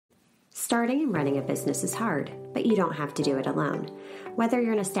Starting and running a business is hard, but you don't have to do it alone. Whether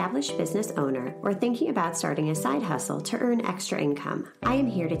you're an established business owner or thinking about starting a side hustle to earn extra income, I am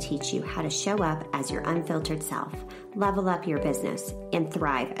here to teach you how to show up as your unfiltered self, level up your business, and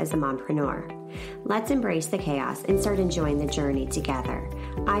thrive as a mompreneur. Let's embrace the chaos and start enjoying the journey together.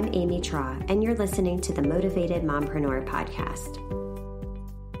 I'm Amy Traw, and you're listening to the Motivated Mompreneur Podcast.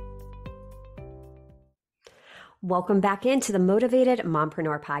 Welcome back into the Motivated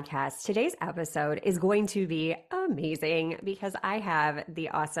Mompreneur Podcast. Today's episode is going to be amazing because I have the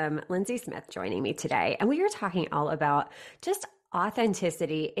awesome Lindsay Smith joining me today. And we are talking all about just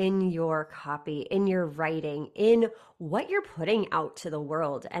authenticity in your copy, in your writing, in what you're putting out to the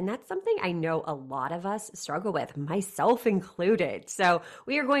world. And that's something I know a lot of us struggle with, myself included. So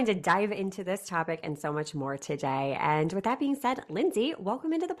we are going to dive into this topic and so much more today. And with that being said, Lindsay,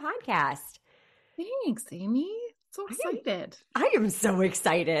 welcome into the podcast. Thanks, Amy. So excited. I am so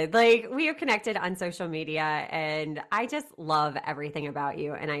excited. Like, we have connected on social media and I just love everything about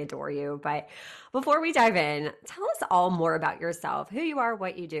you and I adore you. But before we dive in, tell us all more about yourself, who you are,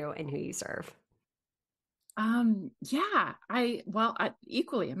 what you do, and who you serve.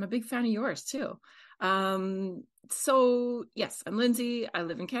 Equally, I'm a big fan of yours too. So yes, I'm Lindsay. I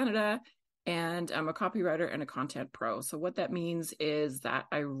live in Canada and I'm a copywriter and a content pro. So what that means is that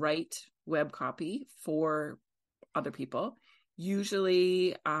I write web copy for other people.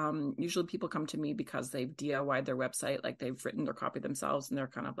 Usually people come to me because they've DIY'd their website, like they've written their copy themselves and they're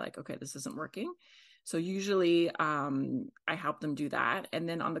kind of like, okay, this isn't working. So usually I help them do that. And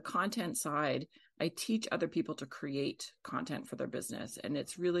then on the content side, I teach other people to create content for their business. And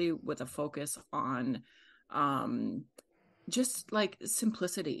it's really with a focus on just like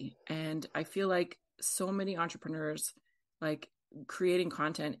simplicity. And I feel like so many entrepreneurs, like creating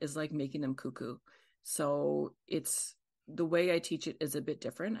content is like making them cuckoo. So it's the way I teach it is a bit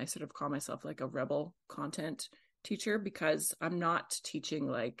different. I sort of call myself like a rebel content teacher because I'm not teaching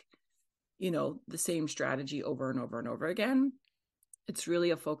like, the same strategy over and over and over again. It's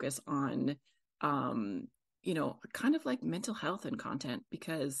really a focus on, kind of like mental health and content,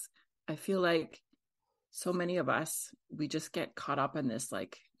 because I feel like so many of us, we just get caught up in this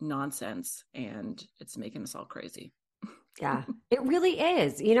like nonsense and it's making us all crazy. Yeah, it really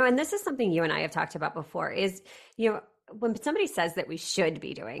is, and this is something you and I have talked about before is, when somebody says that we should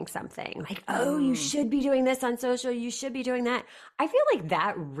be doing something like, oh, you should be doing this on social, you should be doing that. I feel like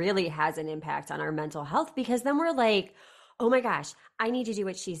that really has an impact on our mental health because then we're like, oh my gosh, I need to do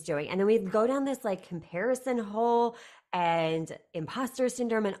what she's doing. And then we go down this like comparison hole and imposter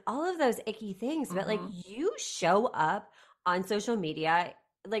syndrome and all of those icky things. But like you show up on social media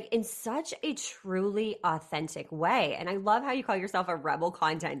like in such a truly authentic way. And I love how you call yourself a rebel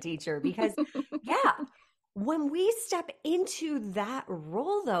content teacher because yeah, when we step into that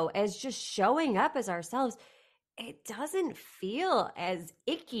role though, as just showing up as ourselves, it doesn't feel as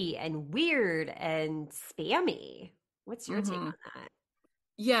icky and weird and spammy. What's your take on that?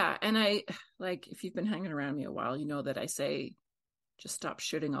 Yeah. And I like, if you've been hanging around me a while, you know that I say, just stop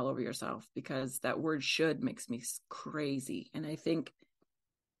shooting all over yourself because that word should makes me crazy. And I think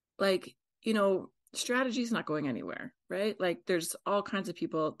like, strategy is not going anywhere, right? Like there's all kinds of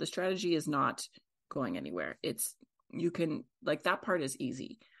people. The strategy is not going anywhere. That part is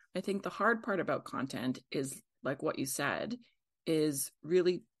easy. I think the hard part about content is like what you said is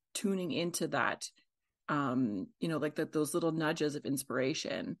really tuning into that, those little nudges of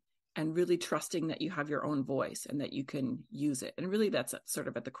inspiration and really trusting that you have your own voice and that you can use it. And really that's sort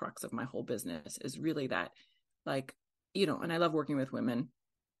of at the crux of my whole business is really that like, and I love working with women.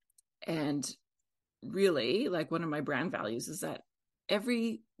 And really, like one of my brand values is that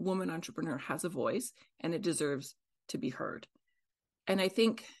every woman entrepreneur has a voice and it deserves to be heard. And I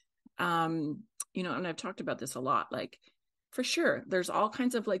think, and I've talked about this a lot, like for sure, there's all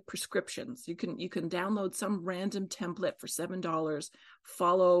kinds of like prescriptions. You can download some random template for $7,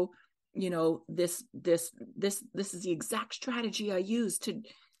 follow, this is the exact strategy I use to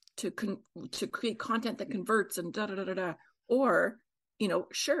create content that converts and or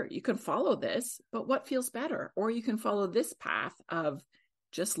sure, you can follow this, but what feels better? Or you can follow this path of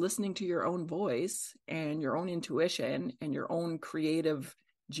just listening to your own voice and your own intuition and your own creative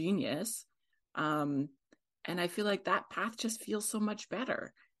genius. And I feel like that path just feels so much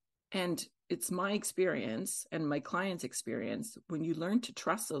better. And it's my experience and my clients' experience when you learn to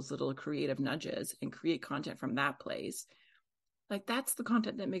trust those little creative nudges and create content from that place, like that's the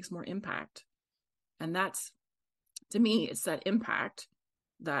content that makes more impact. And that's, to me, it's that impact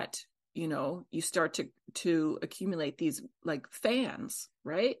that, you start to accumulate these like fans,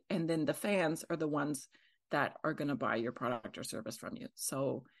 right? And then the fans are the ones that are going to buy your product or service from you.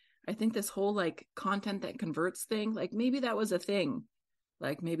 So I think this whole like content that converts thing, like maybe that was a thing,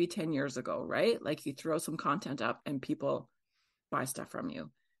 like maybe 10 years ago, right? Like you throw some content up and people buy stuff from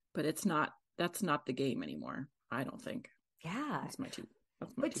you, but that's not the game anymore. I don't think. Yeah. That's my two,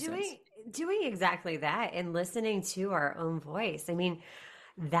 that's my But 2 cents. doing exactly that and listening to our own voice. I mean,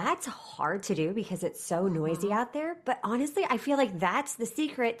 that's hard to do because it's so noisy Mm-hmm. out there. But honestly, I feel like that's the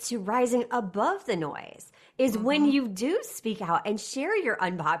secret to rising above the noise is when Mm-hmm. you do speak out and share your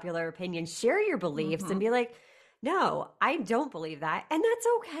unpopular opinion, share your beliefs and Mm-hmm. be like, no, I don't believe that. And that's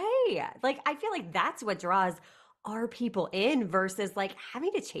okay. Like, I feel like that's what draws our people in versus like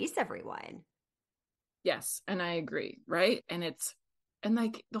having to chase everyone. Yes, and I agree, right? And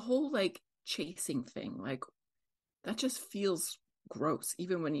like the whole like chasing thing, like that just feels gross,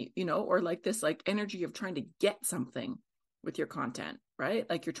 even when you know, or like this like energy of trying to get something with your content, right?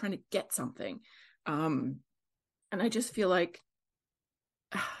 Like you're trying to get something. Um, and I just feel like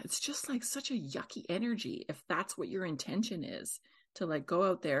it's just like such a yucky energy if that's what your intention is to like go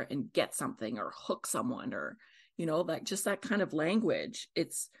out there and get something or hook someone or like just that kind of language.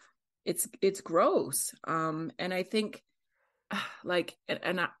 It's gross. And I think like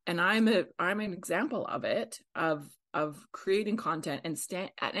I'm an example of it of creating content and stand,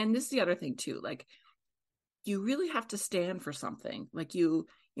 and this is the other thing too, like you really have to stand for something. Like when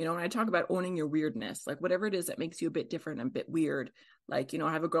I talk about owning your weirdness, like whatever it is that makes you a bit different and a bit weird. Like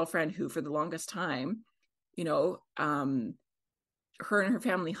I have a girlfriend who for the longest time, you know um her and her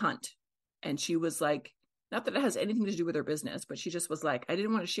family hunt, and she was like, not that it has anything to do with her business, but she just was like, I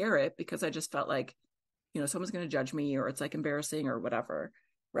didn't want to share it because I just felt like someone's going to judge me or it's like embarrassing or whatever,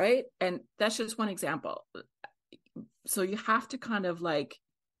 right? And that's just one example. So you have to kind of like,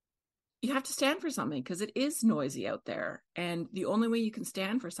 you have to stand for something because it is noisy out there, and the only way you can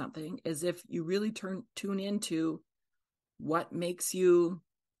stand for something is if you really tune into what makes you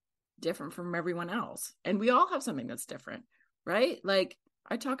different from everyone else. And we all have something that's different, right? Like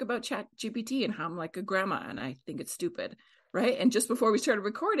I talk about Chat GPT and how I'm like a grandma and I think it's stupid, right? And just before we started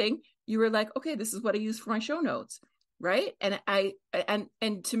recording, you were like, okay, this is what I use for my show notes, right? And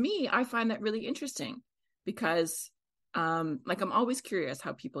and to me, I find that really interesting because like I'm always curious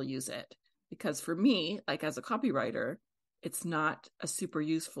how people use it, because for me, like as a copywriter, it's not a super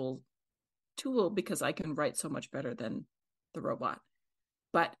useful tool because I can write so much better than the robot.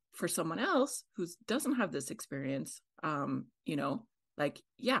 But for someone else who doesn't have this experience, like,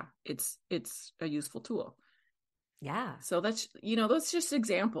 yeah, it's a useful tool. Yeah. So that's just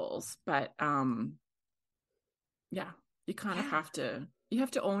examples, but yeah, Yeah. you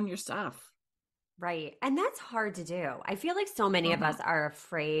have to own your stuff. Right. And that's hard to do. I feel like so many of Mm-hmm. us are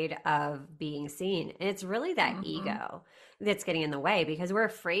afraid of being seen. And it's really that Mm-hmm. ego that's getting in the way because we're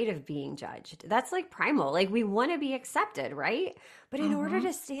afraid of being judged. That's like primal. Like we want to be accepted, right? But in order Mm-hmm.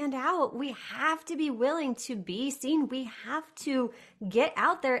 to stand out, we have to be willing to be seen. We have to get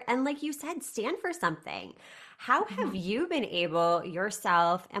out there and, like you said, stand for something. How have Mm-hmm. you been able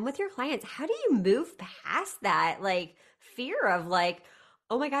yourself and with your clients? How do you move past that like fear of like,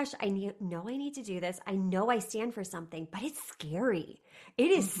 oh my gosh, know I need to do this. I know I stand for something, but it's scary. It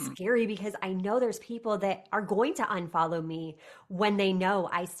is Mm-hmm. scary because I know there's people that are going to unfollow me when they know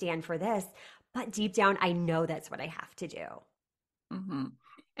I stand for this. But deep down, I know that's what I have to do. Mm-hmm.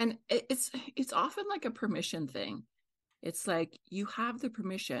 And it's often like a permission thing. It's like you have the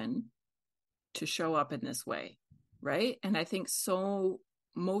permission to show up in this way, right? And I think so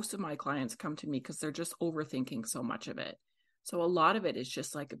most of my clients come to me because they're just overthinking so much of it. So a lot of it is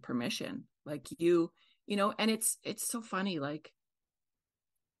just like a permission, like and it's so funny, like,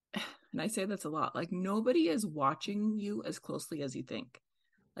 and I say this a lot, like nobody is watching you as closely as you think.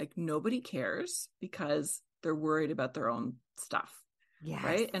 Like nobody cares because they're worried about their own stuff, Yes.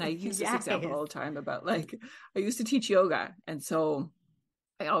 right? And I use this example Yes. all the time about like I used to teach yoga, and so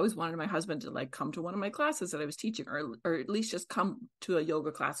I always wanted my husband to like come to one of my classes that I was teaching, or at least just come to a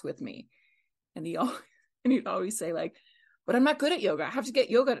yoga class with me. And he'd always say like, "But I'm not good at yoga. I have to get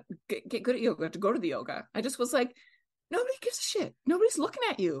good at yoga to go to the yoga." I just was like, nobody gives a shit. Nobody's looking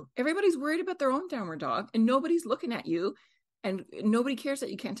at you. Everybody's worried about their own downward dog, and nobody's looking at you, and nobody cares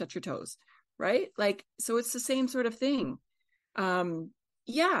that you can't touch your toes, right? Like, so it's the same sort of thing. Um,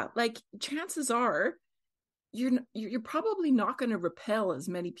 yeah, like chances are you're probably not going to repel as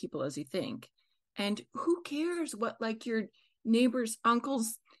many people as you think. And who cares what like your neighbor's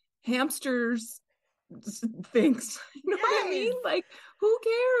uncle's hamsters thinks? You know what I Yes. mean? Like who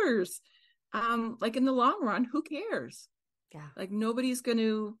cares? Like in the long run, who cares? Yeah. Like nobody's going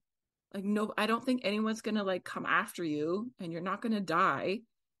to like no I don't think anyone's going to like come after you, and you're not going to die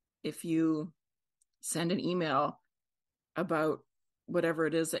if you send an email about whatever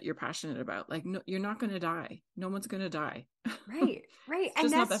it is that you're passionate about. Like, no, you're not going to die. No one's going to die. Right, right. It's And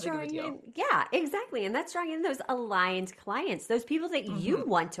just not that's that big of a drawing deal. in, yeah, exactly. And that's drawing in those aligned clients, those people that you Mm-hmm.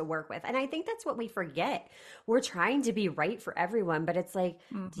 want to work with. And I think that's what we forget. We're trying to be right for everyone, but it's like,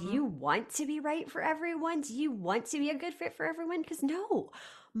 do Mm-hmm. you want to be right for everyone? Do you want to be a good fit for everyone? Because no,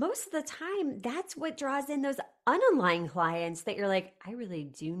 most of the time, that's what draws in those unaligned clients that you're like, I really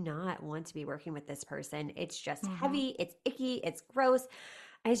do not want to be working with this person. It's just Mm-hmm. heavy, it's icky, it's gross.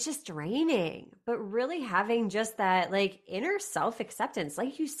 It's just draining, but really having just that like inner self acceptance,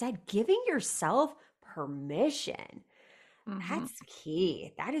 like you said, giving yourself permission. Mm-hmm. That's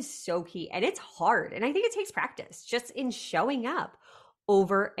key. That is so key. And it's hard. And I think it takes practice just in showing up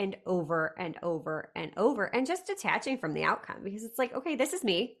over and over and over and over and just detaching from the outcome because it's like, okay, this is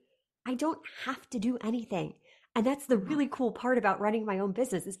me. I don't have to do anything. And that's the Mm-hmm. really cool part about running my own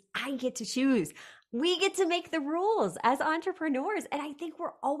business is I get to choose. We get to make the rules as entrepreneurs. And I think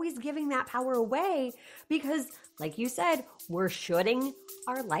we're always giving that power away because like you said, we're shooting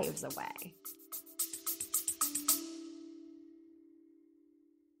our lives away.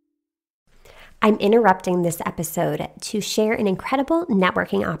 I'm interrupting this episode to share an incredible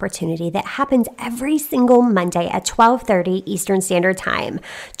networking opportunity that happens every single Monday at 12:30 Eastern Standard Time.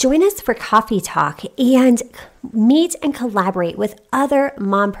 Join us for coffee talk and meet and collaborate with other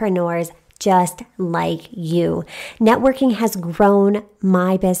mompreneurs just like you. Networking has grown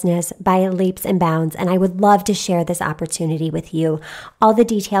my business by leaps and bounds, and I would love to share this opportunity with you. All the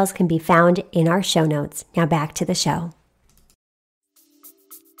details can be found in our show notes. Now back to the show.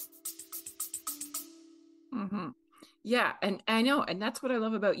 Mm-hmm. Yeah. And I know. And that's what I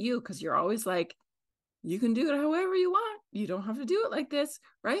love about you, because you're always like, you can do it however you want. You don't have to do it like this,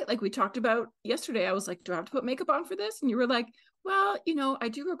 right? Like we talked about yesterday. I was like, do I have to put makeup on for this? And you were like, well, I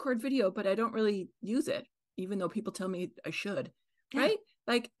do record video, but I don't really use it, even though people tell me I should, Yeah. right?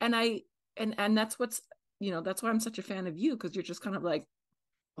 Like, and that's that's why I'm such a fan of you, because you're just kind of like,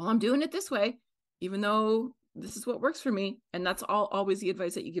 well, I'm doing it this way, even though this is what works for me. And that's always the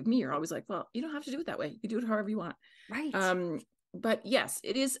advice that you give me. You're always like, well, you don't have to do it that way. You do it however you want. Right. Um, but yes,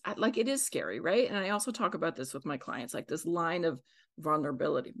 it is scary, right? And I also talk about this with my clients, like this line of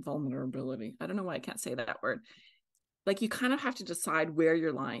vulnerability. I don't know why I can't say that word. Like you kind of have to decide where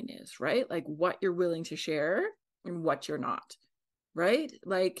your line is, right? Like what you're willing to share and what you're not, right?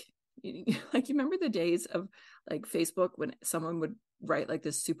 Like like you remember the days of like Facebook when someone would write like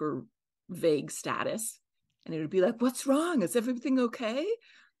this super vague status and it would be like, what's wrong? Is everything okay?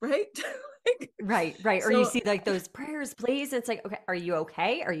 Right? Like, Right, right. Or you so see like those prayers, please. And it's like, okay, are you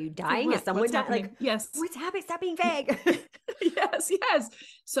okay? Are you for dying? Is what? someone What's dying? Like, happening? Yes. what's happening? Stop being vague. Yes, yes.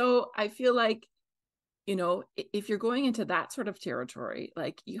 So I feel like, if you're going into that sort of territory,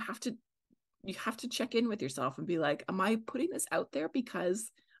 like you have to check in with yourself and be like, am I putting this out there because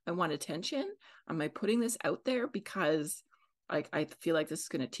I want attention? Am I putting this out there because I feel like this is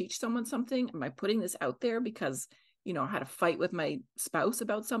going to teach someone something? Am I putting this out there because, I had a fight with my spouse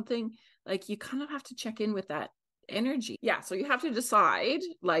about something? Like you kind of have to check in with that energy. Yeah. So you have to decide,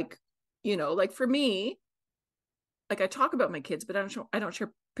 like, like for me, like I talk about my kids, but I don't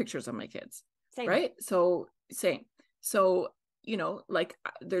share pictures of my kids. Same. Right. So same. So, like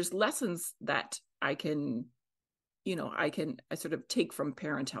there's lessons that I sort of take from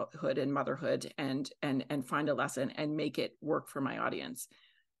parenthood and motherhood and find a lesson and make it work for my audience.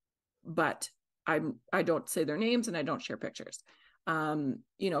 But I don't say their names and I don't share pictures.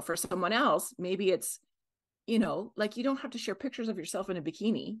 For someone else, maybe it's, like you don't have to share pictures of yourself in a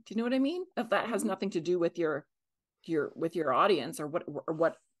bikini. Do you know what I mean? If that has Mhm. nothing to do with your audience or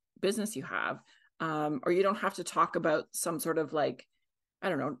what business you have. Or you don't have to talk about some sort of like, I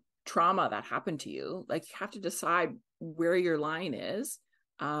don't know, trauma that happened to you. Like you have to decide where your line is,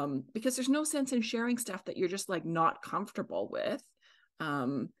 because there's no sense in sharing stuff that you're just like not comfortable with.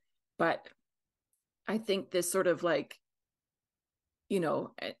 But I think this sort of like,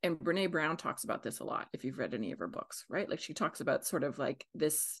 and Brene Brown talks about this a lot if you've read any of her books, right? Like she talks about sort of like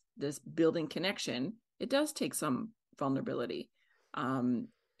this building connection. It does take some vulnerability. And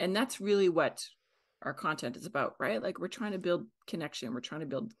that's really what our content is about, right? Like we're trying to build connection, we're trying to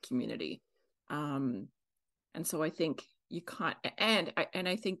build community. And so I think you can't, and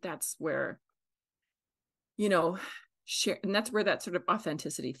I think that's where, you know, share, and that's where that sort of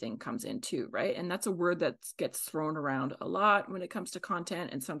authenticity thing comes in too, right? And that's a word that gets thrown around a lot when it comes to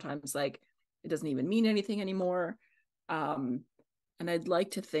content, and sometimes like it doesn't even mean anything anymore. And I'd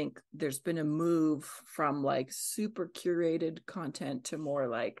like to think there's been a move from like super curated content to more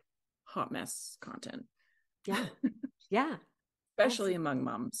like hot mess content. Yeah. Yeah. Especially Absolutely. among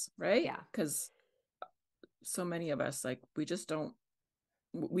moms, right? Yeah. Because so many of us, like, we just don't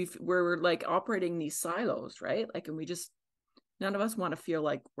we're like operating these silos, right? Like, and we just, none of us want to feel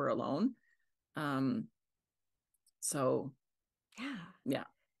like we're alone. Um, so Yeah. yeah.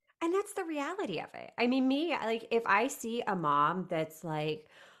 And that's the reality of it. I mean, me, like, if I see a mom that's like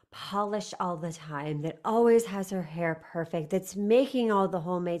polished all the time, that always has her hair perfect, that's making all the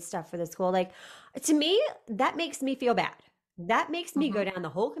homemade stuff for the school, like, to me, that makes me feel bad. That makes me go Mm-hmm. down the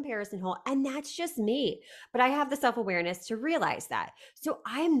whole comparison hole. And that's just me. But I have the self awareness to realize that. So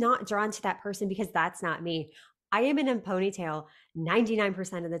I'm not drawn to that person because that's not me. I am in a ponytail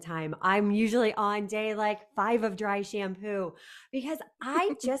 99% of the time. I'm usually on day like 5 of dry shampoo because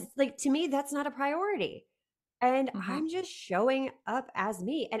I just like, to me, that's not a priority. And Mm-hmm. I'm just showing up as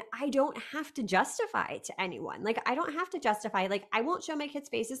me. And I don't have to justify it to anyone. Like, I don't have to justify, like, I won't show my kids'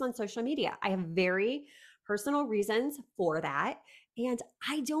 faces on social media. I have very personal reasons for that. And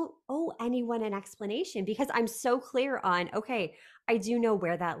I don't owe anyone an explanation because I'm so clear on, okay, I do know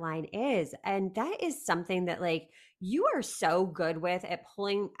where that line is. And that is something that, like, you are so good with at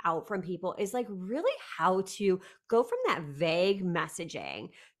pulling out from people is like really how to go from that vague messaging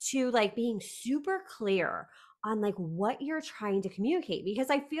to like being super clear on like what you're trying to communicate,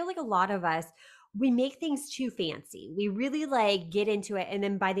 because I feel like a lot of us, we make things too fancy. We really like get into it, and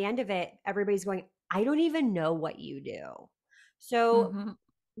then by the end of it everybody's going, I don't even know what you do. So Mm-hmm.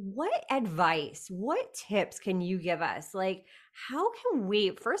 what advice, what tips can you give us? Like, how can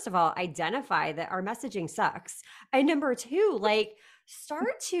we, first of all, identify that our messaging sucks? And number two, like,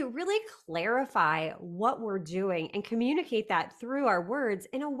 start to really clarify what we're doing and communicate that through our words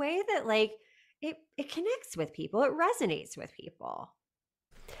in a way that, like, it connects with people, it resonates with people.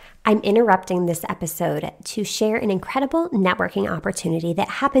 I'm interrupting this episode to share an incredible networking opportunity that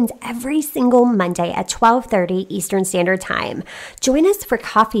happens every single Monday at 12:30 Eastern Standard Time. Join us for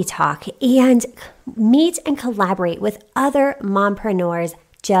coffee talk and meet and collaborate with other mompreneurs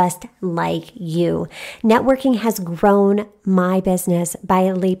just like you. Networking has grown my business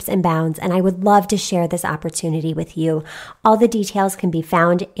by leaps and bounds, and I would love to share this opportunity with you. All the details can be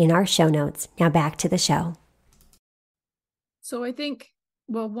found in our show notes. Now back to the show. So I think,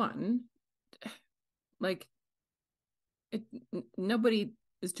 well, one, like it, nobody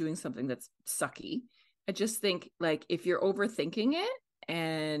is doing something that's sucky. I just think like if you're overthinking it,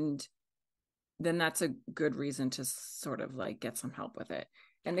 and then that's a good reason to sort of like get some help with it.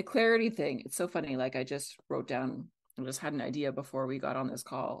 And the clarity thing, it's so funny. Like I just wrote down, I just had an idea before we got on this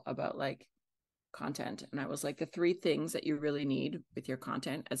call about like content. And I was like, the three things that you really need with your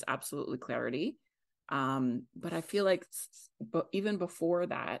content is absolutely clarity. But I feel like but even before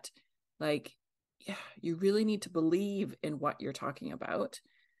that, like, yeah, you really need to believe in what you're talking about,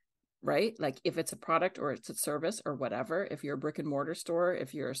 right? Like if it's a product or it's a service or whatever, if you're a brick and mortar store,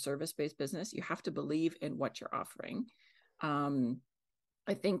 if you're a service-based business, you have to believe in what you're offering. Um,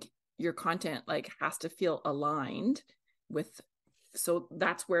 I think your content like has to feel aligned with, so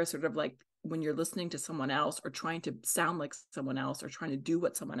that's where sort of like when you're listening to someone else or trying to sound like someone else or trying to do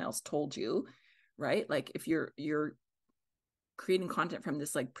what someone else told you, right? Like if you're creating content from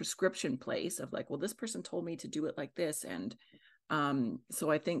this like prescription place of like, well, this person told me to do it like this. And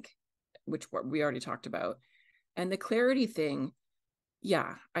so I think, which we already talked about, and the clarity thing,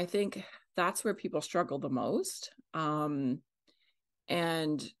 yeah, I think that's where people struggle the most.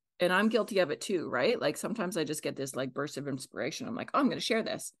 And I'm guilty of it too, right? Like sometimes I just get this like burst of inspiration. I'm like, oh, I'm going to share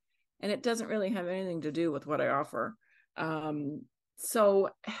this, and it doesn't really have anything to do with what I offer. So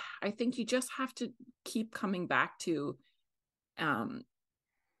I think you just have to keep coming back to um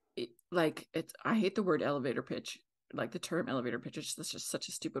like it's, I hate the word elevator pitch, like the term elevator pitch, it's just such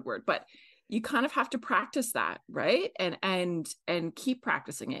a stupid word, but you kind of have to practice that, right? And keep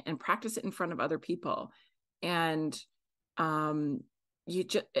practicing it and practice it in front of other people. And um you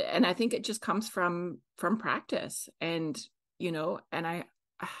just, and I think it just comes from practice. And and I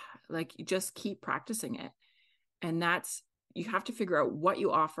like, you just keep practicing it. And that's, you have to figure out what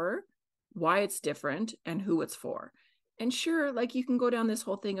you offer, why it's different, and who it's for. And sure, like you can go down this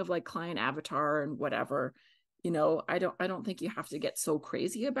whole thing of like client avatar and whatever. I don't think you have to get so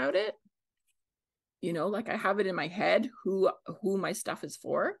crazy about it. Like I have it in my head who my stuff is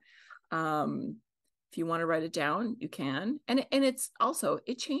for. um if you want to write it down, you can. And it's also,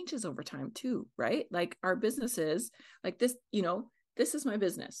 it changes over time too, right? Like our businesses, like this, this is my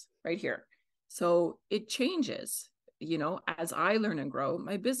business right here. So it changes, as I learn and grow,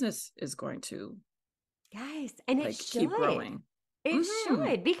 my business is going to Yes, and it like keep should. growing. It Mm-hmm.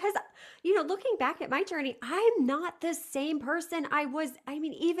 should, because, looking back at my journey, I'm not the same person I was, I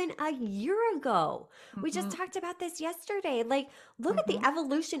mean, even a year ago. We just Mm-hmm. talked about this yesterday. Like, look at the Mm-hmm.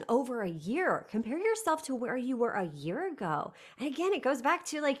 evolution over a year. Compare yourself to where you were a year ago. And again, it goes back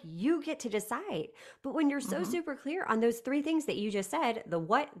to like, you get to decide. But when you're so Mm-hmm. super clear on those three things that you just said, the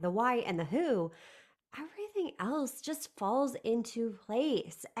what, the why, and the who, everything else just falls into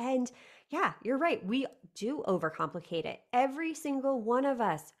place. And yeah, you're right. We do overcomplicate it. Every single one of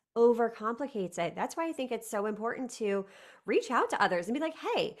us overcomplicates it. That's why I think it's so important to reach out to others and be like,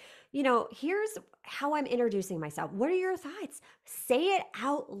 hey, here's how I'm introducing myself. What are your thoughts? Say it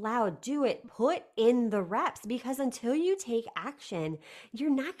out loud. Do it. Put in the reps, because until you take action, you're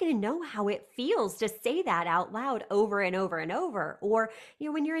not going to know how it feels to say that out loud over and over and over. Or,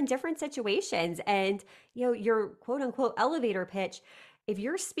 when you're in different situations and, your quote unquote elevator pitch, if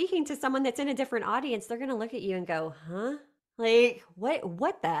you're speaking to someone that's in a different audience, they're going to look at you and go, huh? Like,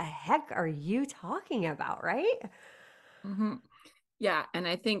 what the heck are you talking about, right? Mm-hmm. Yeah. And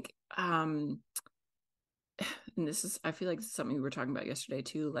I think, and this is, I feel like this is something we were talking about yesterday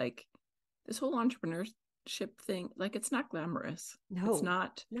too, like this whole entrepreneurship thing, like it's not glamorous. It's No.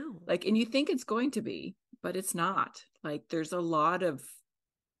 not No. like, and you think it's going to be, but it's not. Like there's a lot of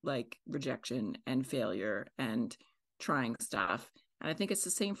like rejection and failure and trying stuff. And I think it's the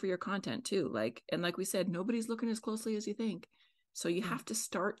same for your content too. Like, and like we said, nobody's looking as closely as you think. So you No. have to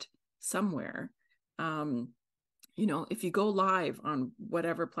start somewhere. Um, if you go live on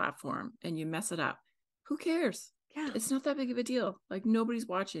whatever platform and you mess it up, who cares? Yeah. It's not that big of a deal. Like nobody's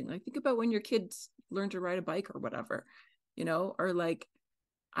watching. Like think about when your kids learn to ride a bike or whatever, or like,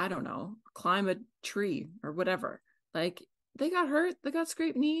 I don't know, climb a tree or whatever. Like they got hurt, they got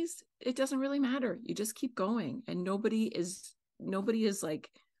scraped knees. It doesn't really matter. You just keep going, and nobody is like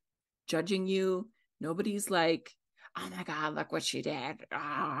judging you. Nobody's like, oh my God, look what she did.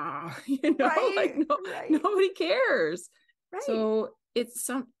 Ah, like Right. no, Right. nobody cares. Right. So it's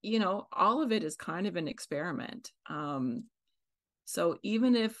all of it is kind of an experiment. So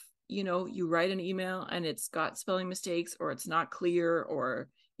even if, you write an email and it's got spelling mistakes or it's not clear or,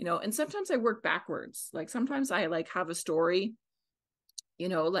 and sometimes I work backwards. Like sometimes I like have a story,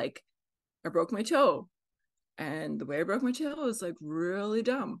 like I broke my toe, and the way I broke my toe is like really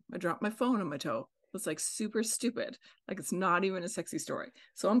dumb. I dropped my phone on my toe. It's like super stupid. Like it's not even a sexy story.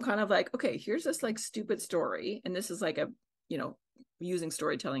 So I'm kind of like, okay, here's this like stupid story. And this is like you know, using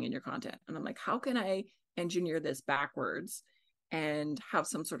storytelling in your content. And I'm like, how can I engineer this backwards and have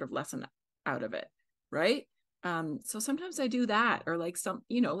some sort of lesson out of it? Right. So sometimes I do that, or like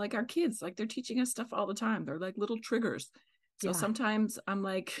like our kids, like they're teaching us stuff all the time. They're like little triggers. So Yeah. sometimes I'm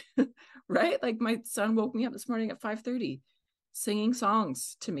like, right? Like my son woke me up this morning at 5:30, singing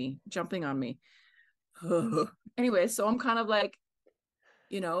songs to me, jumping on me. Anyway, so I'm kind of like,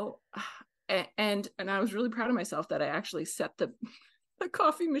 you know, and I was really proud of myself that I actually set the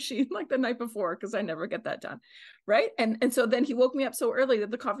coffee machine like the night before, because I never get that done. Right. And so then he woke me up so early that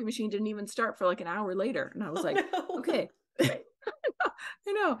the coffee machine didn't even start for like an hour later. And I was Oh like, no. okay.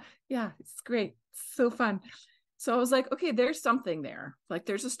 I know. Yeah, it's great. It's so fun. So I was like, okay, there's something there. Like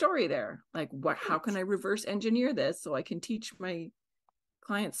there's a story there. Like how can Right. I reverse engineer this so I can teach my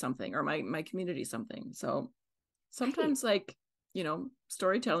clients something, or my community something? So Right. sometimes like,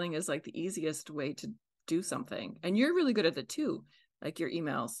 storytelling is like the easiest way to do something. And you're really good at it too. Like your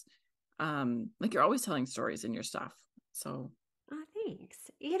emails. Like you're always telling stories in your stuff. So Oh, thanks.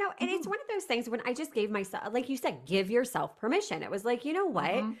 And it's mm-hmm, one of those things when I just gave myself, like you said, give yourself permission. It was like, you know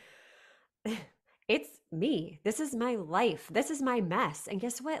what? mm-hmm, It's me. This is my life. This is my mess. And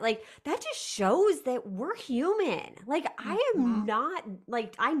guess what? Like, that just shows that we're human. Like, I mm-hmm, am not,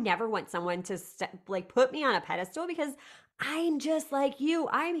 like, I never want someone to, like, put me on a pedestal, because I'm just like you.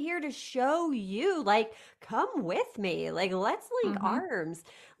 I'm here to show you, like, come with me. Like, let's link mm-hmm, arms.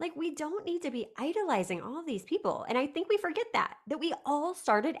 Like, we don't need to be idolizing all these people. And I think we forget that we all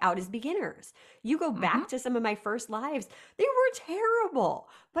started out as beginners. You go mm-hmm. back to some of my first lives, they were terrible.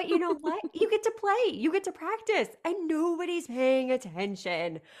 But you know what? You get to play, you get to practice, and nobody's paying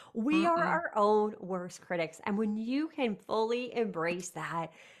attention. We are Mm-mm. our own worst critics. And when you can fully embrace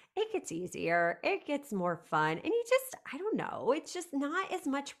that, it gets easier, it gets more fun, and you just, I don't know, it's just not as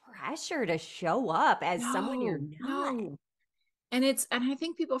much pressure to show up as someone you're No, not. no. And I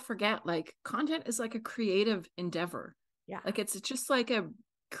think people forget like content is like a creative endeavor. Yeah. Like it's just like a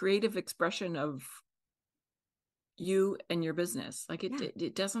creative expression of you and your business. Like it Yeah.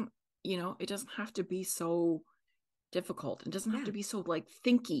 it doesn't, it doesn't have to be so difficult. It doesn't have Yeah. to be so like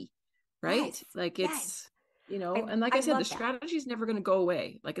thinky, right? Yes. Like Yes. it's, I and like I I said, the love that. strategy is never going to go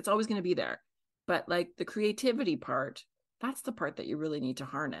away. Like it's always going to be there. But like the creativity part that's the part that you really need to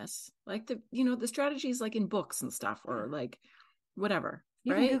harness. Like the strategies like in books and stuff, or like whatever,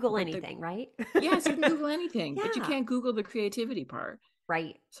 You can right? Google But anything, right? yes, you can Google anything, but you Yeah. can't Google the creativity part.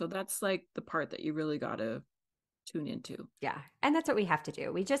 Right. So that's like the part that you really got to tune into. Yeah. And that's what we have to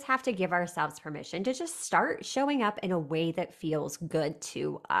do. We just have to give ourselves permission to just start showing up in a way that feels good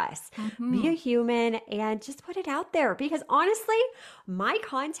to us. Be a Mm-hmm. human and just put it out there because honestly, my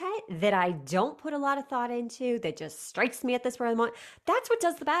content that I don't put a lot of thought into, that just strikes me at this moment, that's what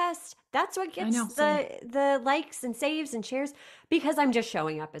does the best. That's what I gets know, same. the likes and saves and shares because I'm just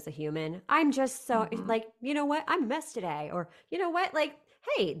showing up as a human. I'm just so Mm-hmm. like, you know what? I'm a mess today. Or you know what? Like,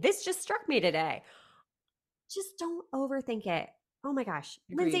 hey, this just struck me today. Just don't overthink it. Oh my gosh.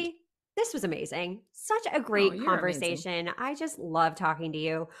 Agreed. Lindsay, this was amazing. Such a Oh, great you're amazing. conversation. I just love talking to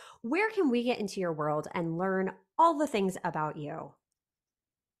you. Where can we get into your world and learn all the things about you?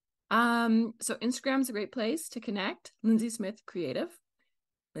 So Instagram's a great place to connect. Lindsay Smith Creative,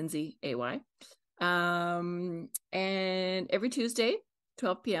 Lindsay AY. And every Tuesday,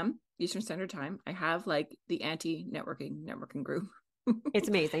 12 p.m. Eastern Standard Time, I have like the anti-networking group. It's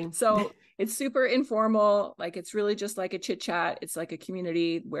amazing. So it's super informal. Like it's really just like a chit chat. It's like a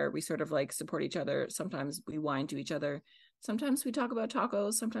community where we sort of like support each other. Sometimes we whine to each other. Sometimes we talk about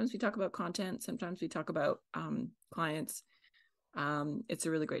tacos. Sometimes we talk about content. Sometimes we talk about clients. It's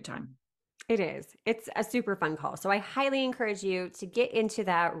a really great time. It is. It's a super fun call. So I highly encourage you to get into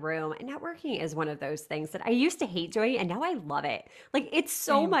that room. And networking is one of those things that I used to hate doing and now I love it. Like it's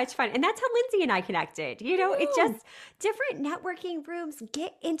so Same. much fun. And that's how Lindsay and I connected. You I know, it know. just different networking rooms.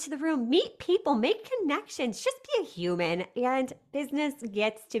 Get into the room, meet people, make connections, just be a human. And business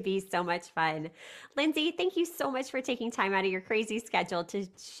gets to be so much fun. Lindsay, thank you so much for taking time out of your crazy schedule to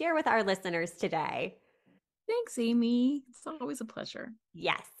share with our listeners today. Thanks, Amy. It's always a pleasure.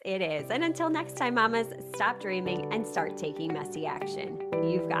 Yes, it is. And until next time, mamas, stop dreaming and start taking messy action.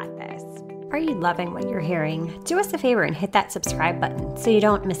 You've got this. Are you loving what you're hearing? Do us a favor and hit that subscribe button so you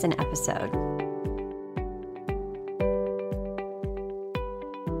don't miss an episode.